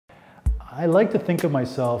I like to think of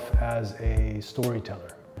myself as a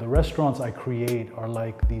storyteller. The restaurants I create are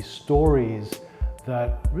like these stories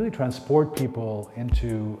that really transport people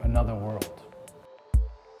into another world.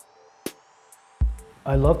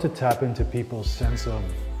 I love to tap into people's sense of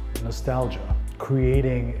nostalgia.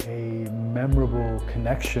 Creating a memorable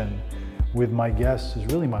connection with my guests is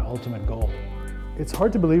really my ultimate goal. It's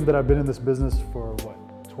hard to believe that I've been in this business for,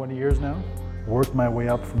 20 years now? Worked my way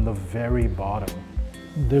up from the very bottom.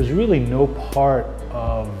 There's really no part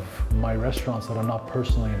of my restaurants that I'm not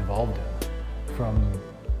personally involved in. From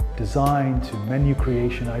design to menu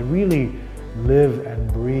creation, I really live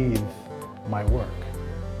and breathe my work.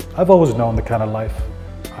 I've always known the kind of life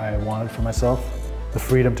I wanted for myself. The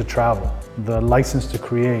freedom to travel, the license to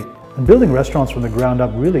create. And building restaurants from the ground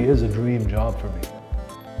up really is a dream job for me.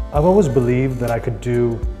 I've always believed that I could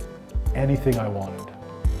do anything I wanted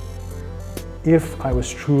if I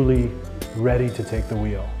was truly ready to take the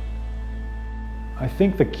wheel. I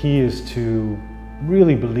think the key is to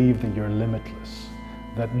really believe that you're limitless,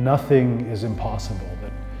 that nothing is impossible,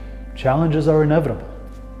 that challenges are inevitable.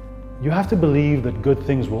 You have to believe that good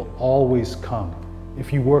things will always come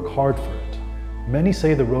if you work hard for it. Many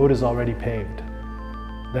say the road is already paved,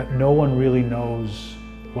 that no one really knows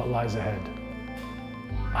what lies ahead.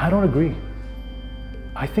 I don't agree.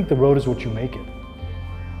 I think the road is what you make it.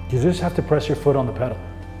 You just have to press your foot on the pedal.